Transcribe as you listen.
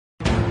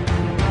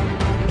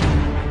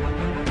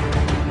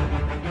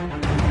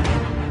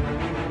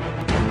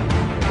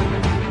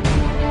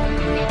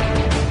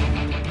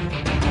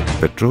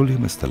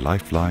Petroleum is the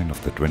lifeline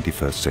of the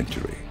 21st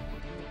century,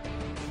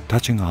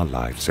 touching our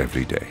lives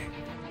every day.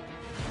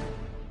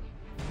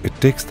 It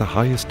takes the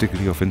highest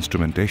degree of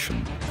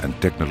instrumentation and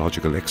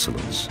technological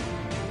excellence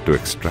to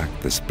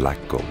extract this black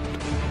gold.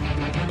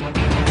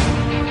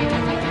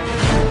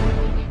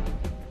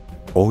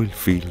 Oil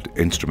Field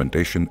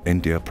Instrumentation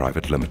India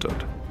Private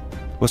Limited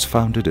was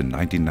founded in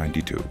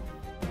 1992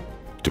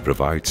 to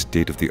provide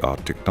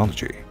state-of-the-art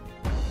technology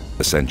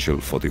essential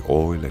for the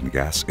oil and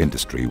gas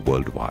industry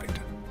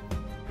worldwide.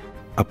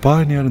 A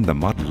pioneer in the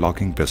mud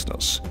logging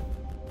business,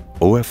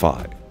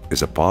 OFI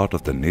is a part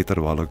of the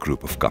Neterwala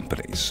Group of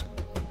Companies.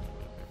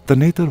 The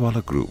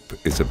Neterwala Group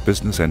is a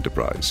business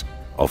enterprise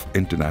of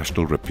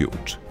international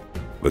repute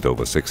with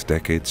over 6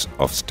 decades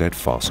of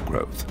steadfast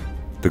growth.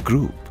 The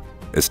group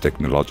is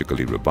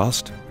technologically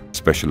robust,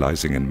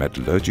 specializing in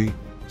metallurgy,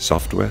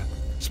 software,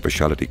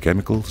 specialty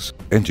chemicals,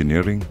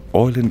 engineering,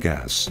 oil and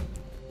gas,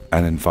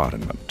 and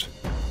environment.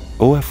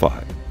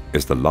 OFI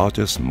is the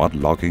largest mud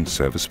logging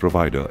service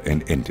provider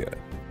in India,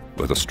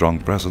 with a strong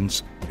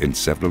presence in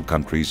several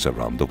countries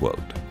around the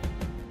world.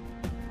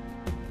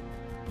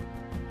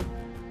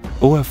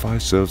 OFI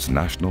serves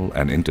national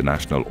and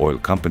international oil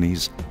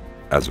companies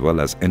as well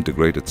as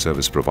integrated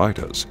service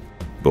providers,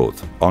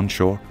 both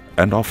onshore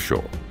and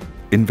offshore,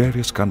 in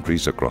various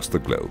countries across the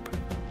globe.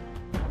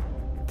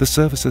 The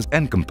services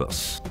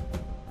encompass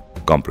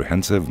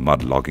comprehensive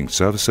mud logging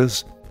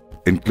services,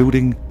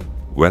 including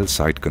well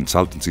site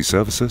consultancy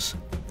services,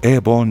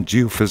 airborne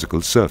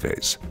geophysical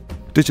surveys,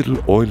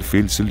 digital oil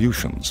field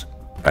solutions,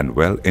 and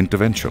well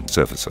intervention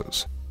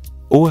services.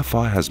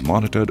 OFI has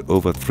monitored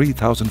over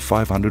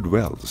 3,500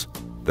 wells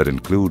that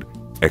include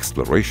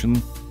exploration,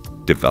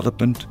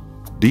 development,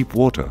 deep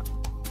water,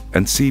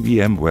 and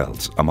CBM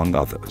wells, among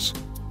others.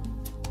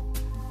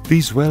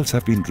 These wells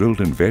have been drilled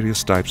in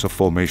various types of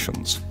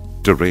formations,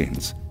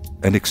 terrains,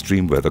 and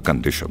extreme weather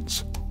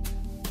conditions.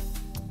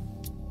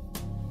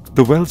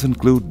 The wells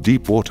include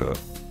deep water,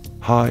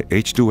 high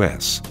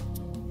H2S,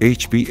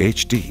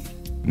 HPHT,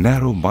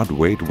 narrow mud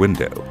weight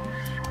window,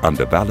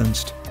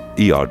 underbalanced,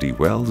 ERD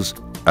wells,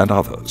 and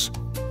others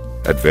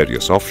at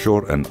various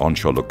offshore and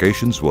onshore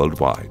locations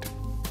worldwide.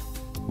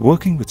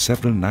 Working with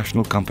several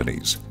national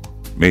companies,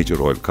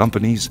 major oil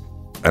companies,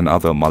 and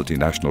other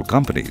multinational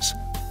companies,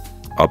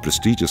 our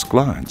prestigious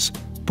clients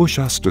push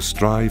us to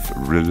strive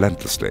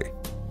relentlessly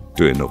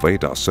to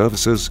innovate our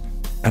services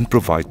and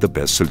provide the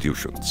best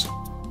solutions.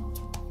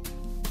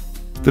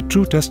 The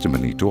true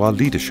testimony to our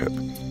leadership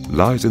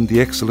lies in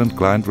the excellent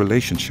client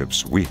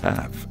relationships we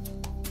have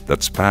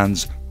that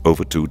spans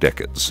over 2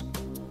 decades,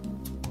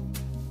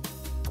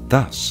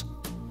 thus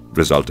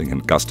resulting in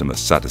customer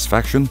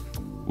satisfaction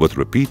with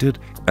repeated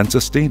and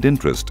sustained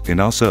interest in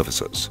our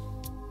services.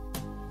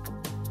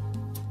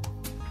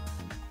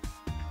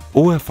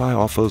 OFI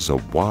offers a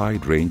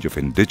wide range of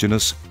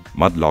indigenous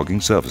mud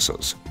logging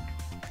services,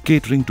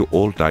 catering to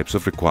all types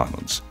of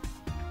requirements,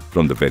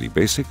 from the very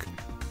basic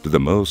to the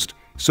most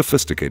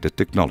sophisticated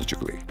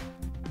technologically.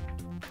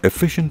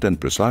 Efficient and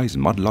precise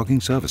mud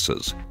logging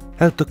services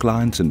help the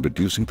clients in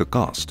reducing the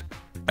cost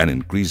and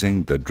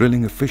increasing the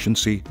drilling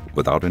efficiency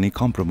without any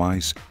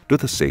compromise to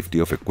the safety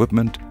of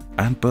equipment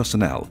and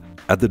personnel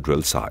at the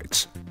drill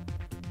sites.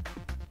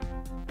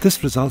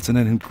 This results in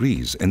an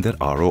increase in their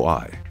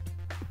ROI.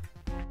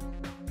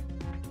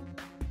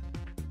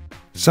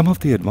 Some of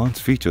the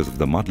advanced features of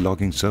the mud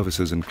logging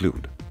services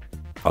include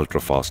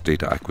ultra-fast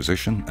data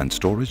acquisition and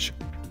storage,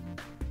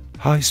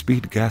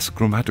 high-speed gas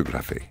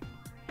chromatography,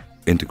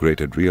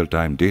 integrated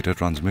real-time data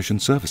transmission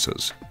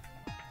services,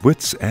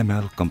 WITS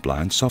ML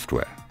compliance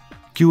software,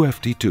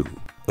 QFT2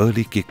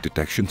 early kick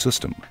detection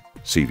system,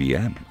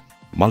 CVM,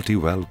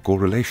 multi-well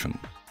correlation,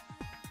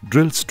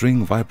 drill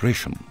string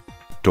vibration,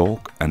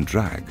 torque and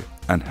drag,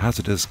 and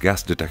hazardous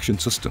gas detection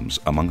systems,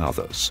 among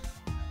others.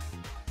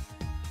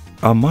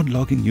 Our mud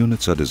logging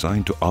units are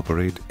designed to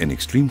operate in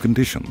extreme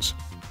conditions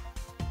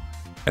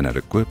and are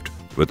equipped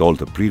with all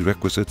the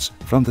prerequisites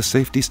from the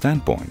safety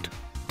standpoint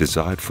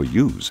desired for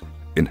use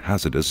in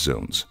hazardous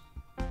zones.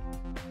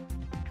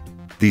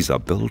 These are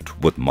built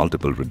with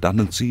multiple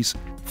redundancies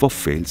for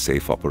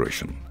fail-safe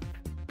operation.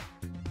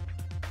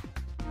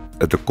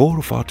 At the core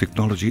of our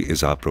technology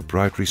is our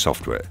proprietary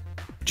software,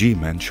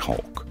 G-Mensch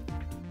Hawk.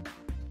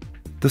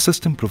 The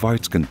system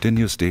provides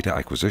continuous data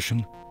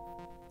acquisition,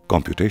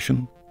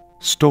 computation,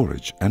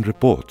 storage and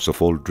reports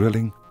of all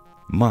drilling,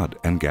 mud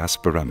and gas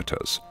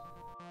parameters.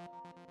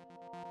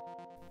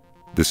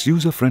 This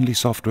user-friendly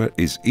software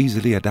is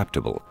easily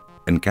adaptable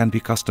and can be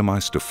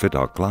customized to fit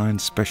our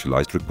clients'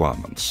 specialized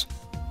requirements.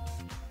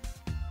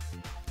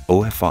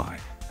 OFI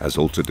has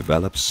also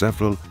developed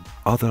several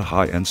other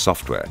high-end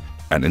software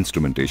and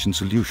instrumentation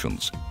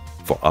solutions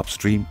for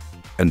upstream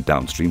and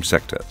downstream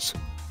sectors.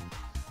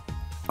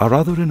 Our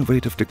other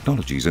innovative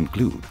technologies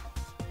include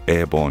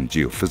airborne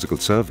geophysical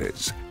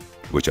surveys,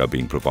 which are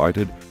being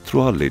provided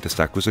through our latest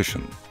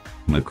acquisition,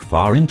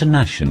 McFar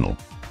International,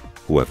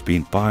 who have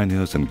been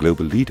pioneers and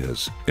global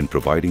leaders in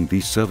providing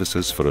these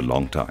services for a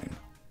long time.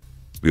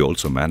 We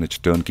also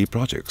manage turnkey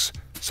projects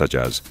such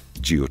as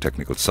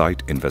geotechnical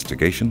site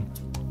investigation,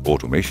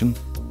 automation,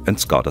 and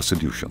SCADA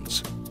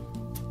solutions.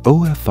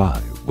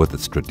 OFI, with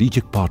its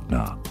strategic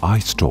partner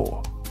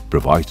iStore,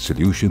 provides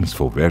solutions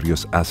for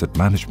various asset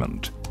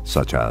management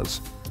such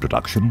as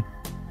production,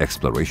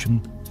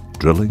 exploration,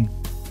 drilling,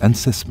 and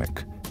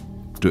seismic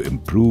to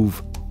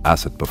improve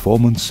asset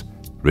performance,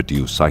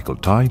 reduce cycle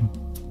time,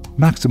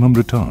 maximum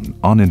return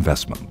on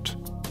investment.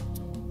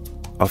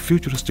 Our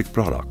futuristic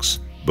products,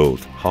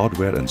 both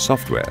hardware and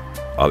software,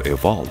 are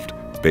evolved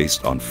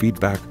based on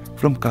feedback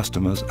from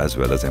customers as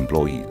well as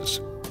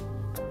employees.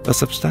 A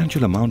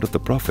substantial amount of the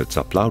profits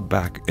are plowed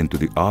back into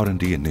the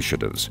R&D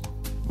initiatives,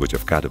 which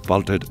have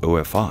catapulted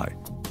OFI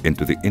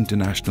into the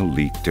international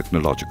league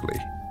technologically.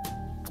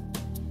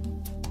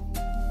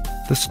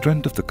 The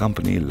strength of the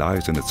company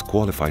lies in its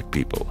qualified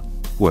people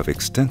who have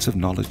extensive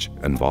knowledge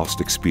and vast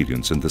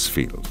experience in this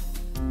field.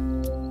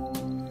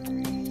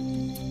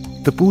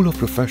 The pool of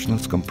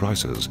professionals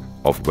comprises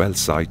of well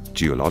site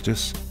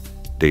geologists,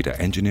 data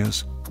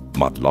engineers,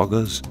 mud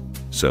loggers,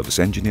 service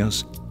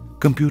engineers,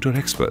 computer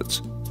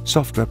experts,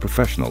 software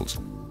professionals,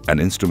 and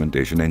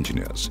instrumentation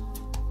engineers.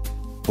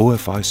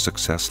 OFI's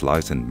success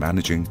lies in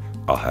managing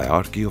a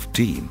hierarchy of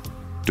team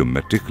to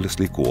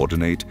meticulously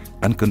coordinate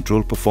and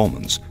control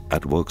performance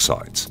at work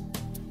sites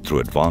through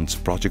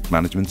advanced project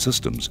management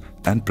systems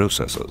and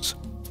processes.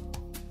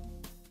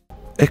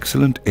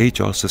 Excellent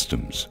HR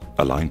systems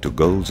aligned to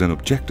goals and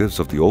objectives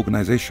of the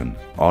organization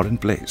are in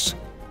place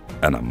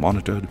and are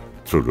monitored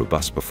through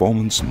robust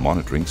performance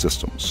monitoring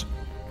systems.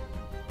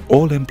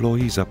 All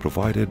employees are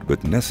provided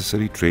with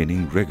necessary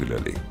training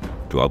regularly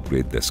to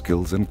upgrade their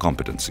skills and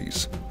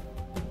competencies.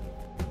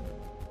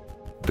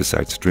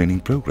 Besides training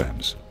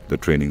programs, the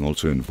training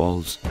also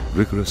involves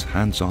rigorous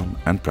hands-on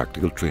and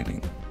practical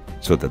training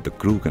so that the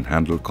crew can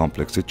handle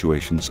complex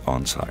situations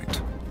on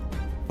site.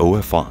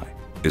 OFI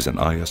is an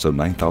ISO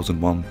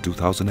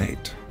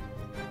 9001-2008,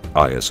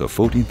 ISO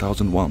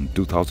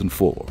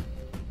 14001-2004,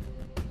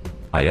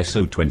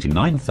 ISO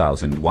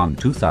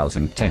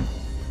 29001-2010,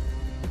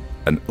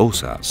 and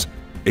OHSAS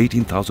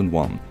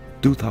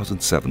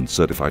 18001-2007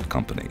 certified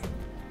company.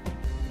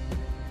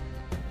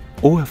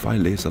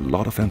 OFI lays a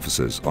lot of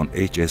emphasis on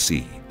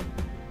HSE.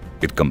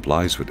 It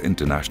complies with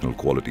international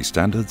quality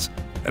standards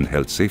and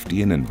health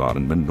safety and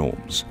environment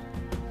norms.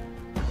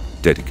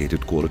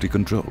 Dedicated quality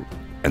control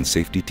and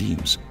safety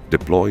teams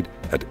deployed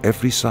at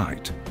every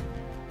site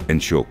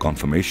ensure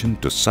conformation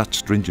to such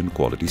stringent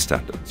quality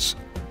standards.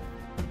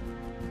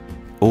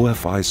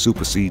 OFI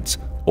supersedes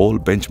all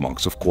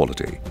benchmarks of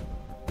quality,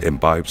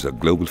 imbibes a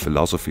global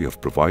philosophy of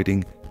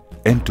providing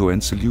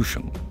end-to-end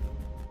solution,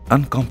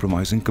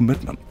 uncompromising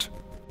commitment,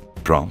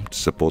 prompt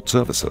support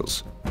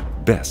services,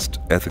 best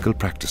ethical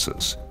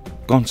practices,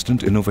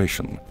 constant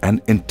innovation,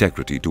 and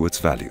integrity to its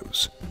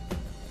values.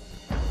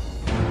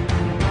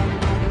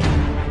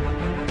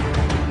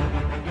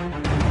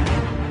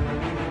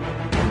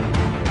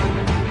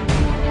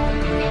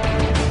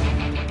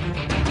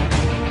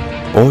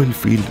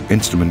 Field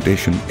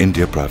Instrumentation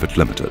India Private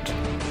Limited,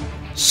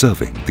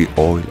 serving the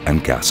oil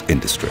and gas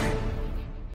industry.